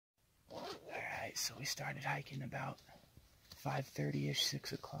Alright, so we started hiking about 5:30ish,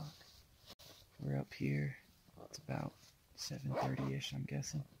 6 o'clock. We're up here. It's about 7:30ish, I'm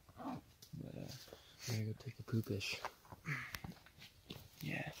guessing. But, I'm gonna go take a poopish.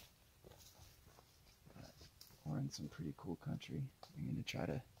 Yeah. But we're in some pretty cool country. I'm gonna try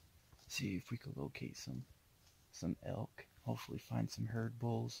to see if we could locate some elk. Hopefully find some herd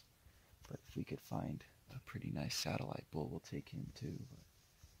bulls. But if we could find a pretty nice satellite bull, we'll take him too. But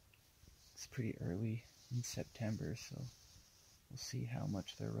it's pretty early in September, so we'll see how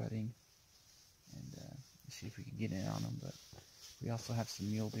much they're rutting and see if we can get in on them. But we also have some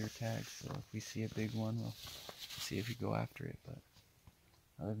mule deer tags, so if we see a big one, we'll see if we go after it. But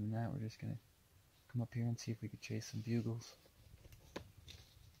other than that, we're just gonna come up here and see if we could chase some bugles.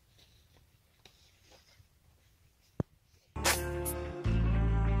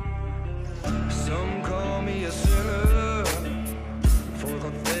 Some call me a sinner for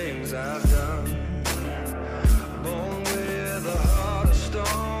the things I've done. Born with a heart of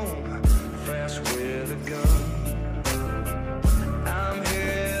stone, fast with a gun. I'm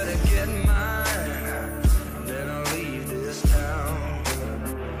here to get mine, then I'll leave this town.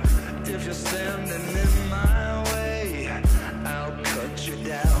 If you're standing in my way, I'll cut you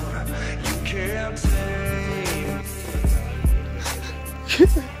down. You can't take.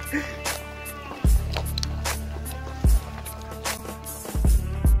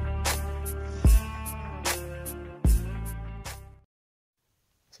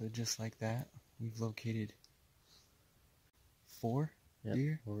 So just like that, we've located 4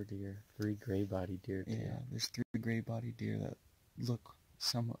 deer. 4 deer. 3 gray-bodied deer too. Yeah, there's 3 gray-bodied deer that look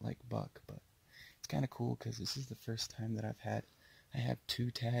somewhat like buck, but it's kind of cool because this is the first time that I have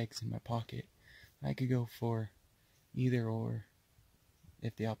 2 tags in my pocket. I could go for either or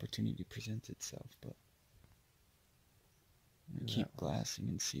if the opportunity presents itself, but I'm gonna keep glassing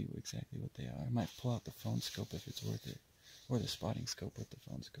and see exactly what they are. I might pull out the phone scope if it's worth it. Or the spotting scope with the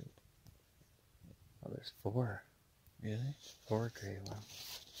phone scope. Oh, there's 4. Really? 4 gray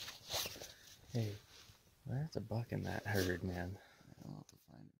ones. Hey, there's a buck in that herd, man. I'll have to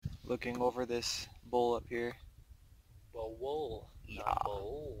find it. Looking over this bull up here. Bull. Yeah. Not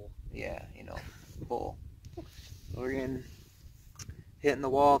bull. Yeah, you know, bull. We're hitting the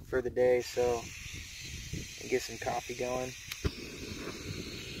wall for the day, so get some coffee going.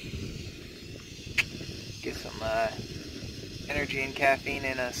 Get some energy and caffeine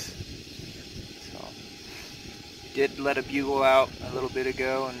in us. So, we did let a bugle out a little bit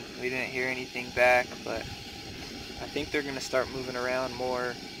ago and we didn't hear anything back, but I think they're going to start moving around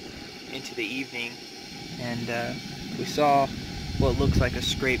more into the evening. And we saw what looks like a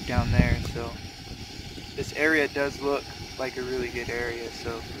scrape down there, so this area does look like a really good area,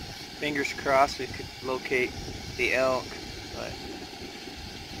 so fingers crossed we could locate the elk, but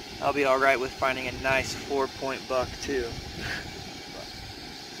I'll be alright with finding a nice 4-point buck too.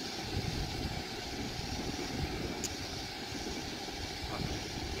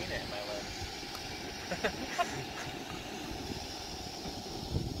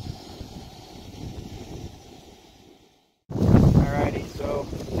 Alrighty, so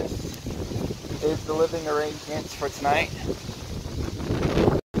this is the living arrangements for tonight.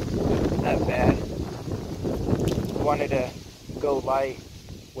 Not bad. Wanted to go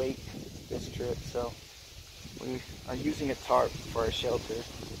lightweight this trip, so we are using a tarp for our shelter.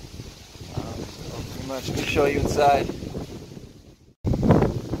 So pretty much, let me show you inside.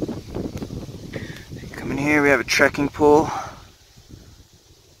 Come in here, we have a trekking pole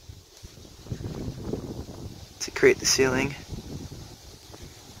to create the ceiling.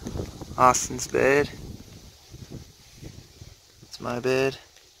 Austin's bed. It's my bed.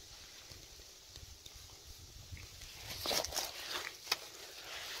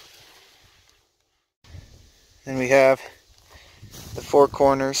 Then we have the 4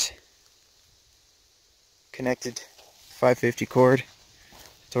 corners connected 550 cord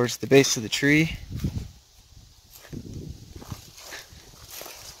towards the base of the tree.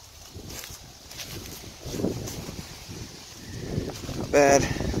 Not bad.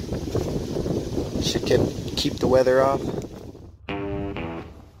 Should keep the weather off.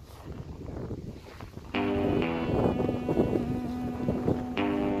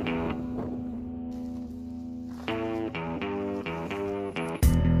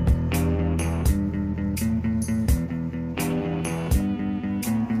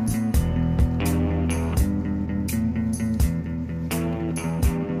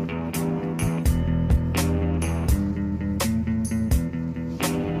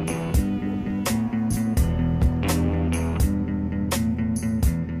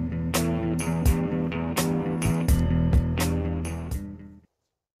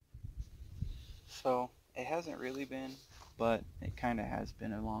 So it hasn't really been, but it kind of has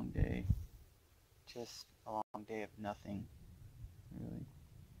been a long day. Just a long day of nothing, really.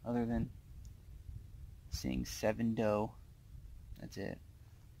 Other than seeing 7 doe. That's it.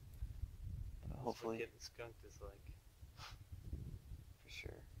 But hopefully, That's what getting skunked is like. for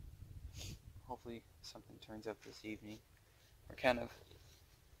sure. Hopefully something turns up this evening. We're kind of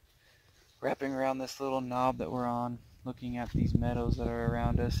wrapping around this little knob that we're on, looking at these meadows that are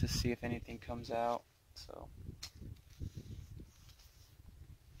around us to see if anything comes out. So,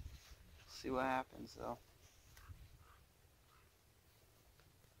 see what happens though.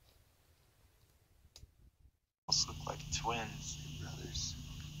 Look like twins, brothers.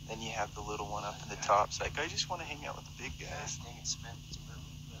 Then you have the little one up in the top. It's like, I just want to hang out with the big guys. Dang it, Smith. It's probably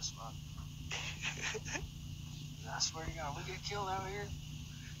the best one. I swear to God, we get killed out here.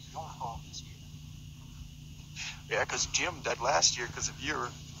 It's your fault this year. Yeah, because Jim died last year because of your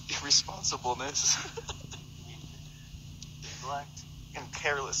irresponsibleness Neglect. and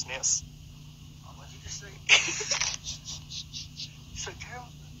carelessness. What did you just say? You said careless?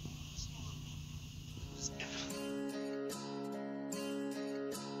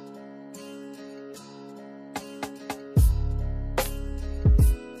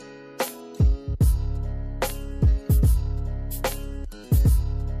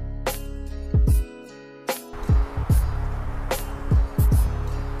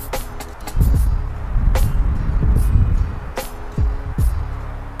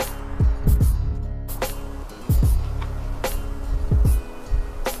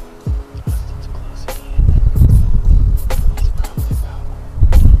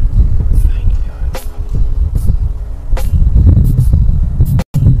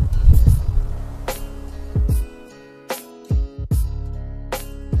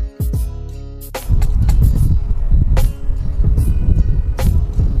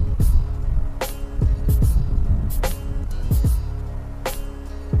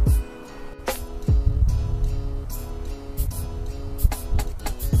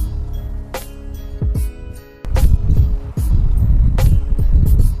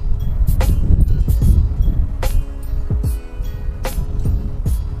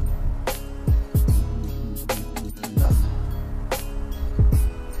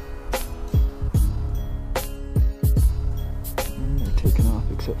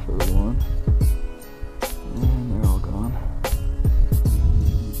 Except for one. And they're all gone.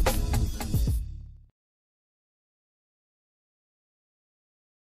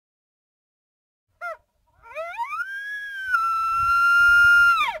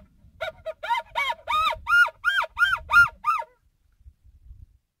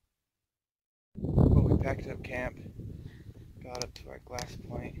 Well, we packed up camp, got up to our glass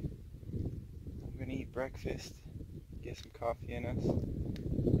point. I'm gonna eat breakfast, get some coffee in us,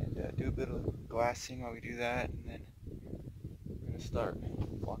 and do a bit of glassing while we do that, and then we're going to start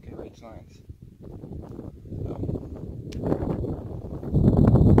walking ridge lines.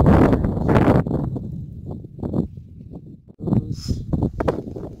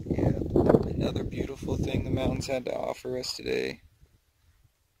 Yeah, another beautiful thing the mountains had to offer us today.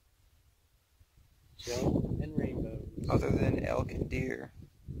 Joe and rainbows. Other than elk and deer.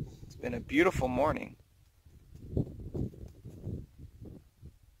 It's been a beautiful morning.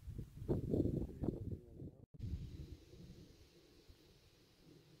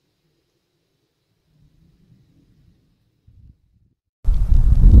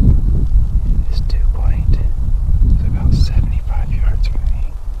 This dew point is about 75 yards from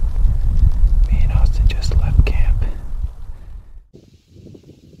me. Me and Austin just left camp.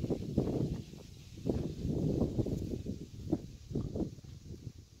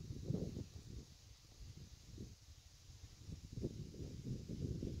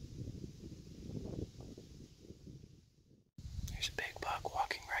 There's a big buck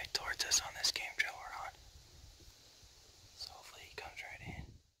walking right towards us on this game trail we're on. So hopefully he comes right in.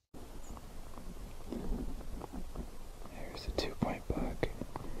 There's a 2-point buck.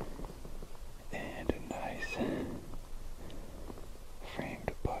 And a nice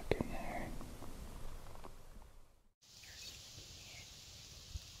framed buck in there.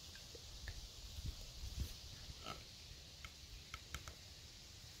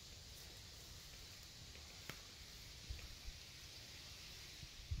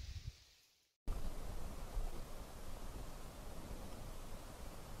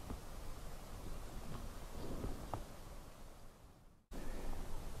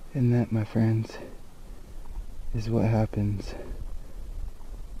 And that, my friends, is what happens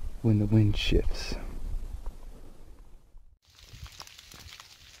when the wind shifts.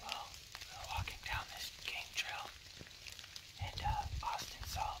 Well, we're walking down this game trail, and Austin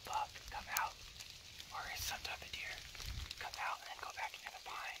saw a buck come out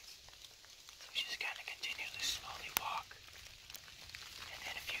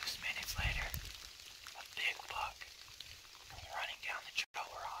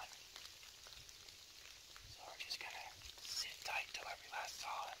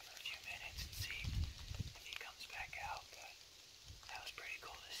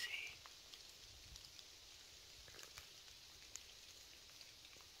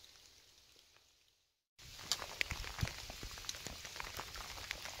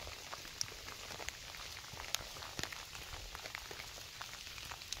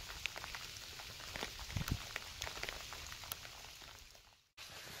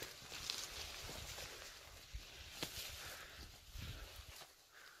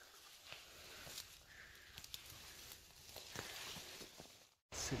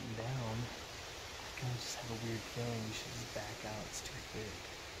a weird feeling we should just back out. It's too big.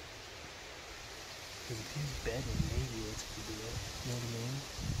 Because if he's bedding, maybe it's gonna be it. You know what I mean?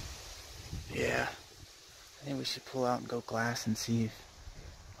 Yeah. I think we should pull out and go glass and see if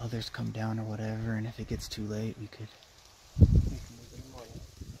others come down or whatever, and if it gets too late, we could... We can move in the morning.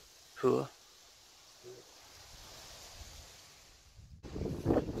 Who?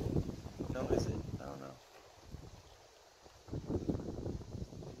 No, is it? I don't know.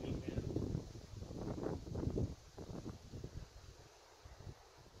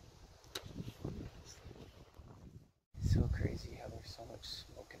 It's so crazy how there's so much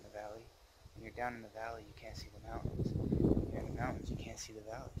smoke in the valley. When you're down in the valley, you can't see the mountains. When you're in the mountains, you can't see the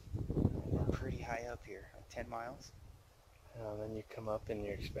valley. We're pretty high up here, like 10 miles. And then you come up and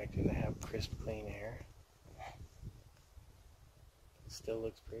you're expecting to have crisp, clean air. It still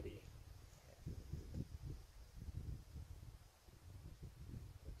looks pretty.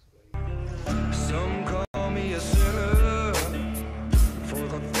 Some call me a sinner for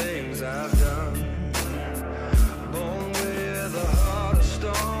the things I've done. Born with a heart of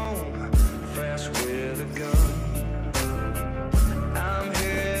stone, fast with a gun.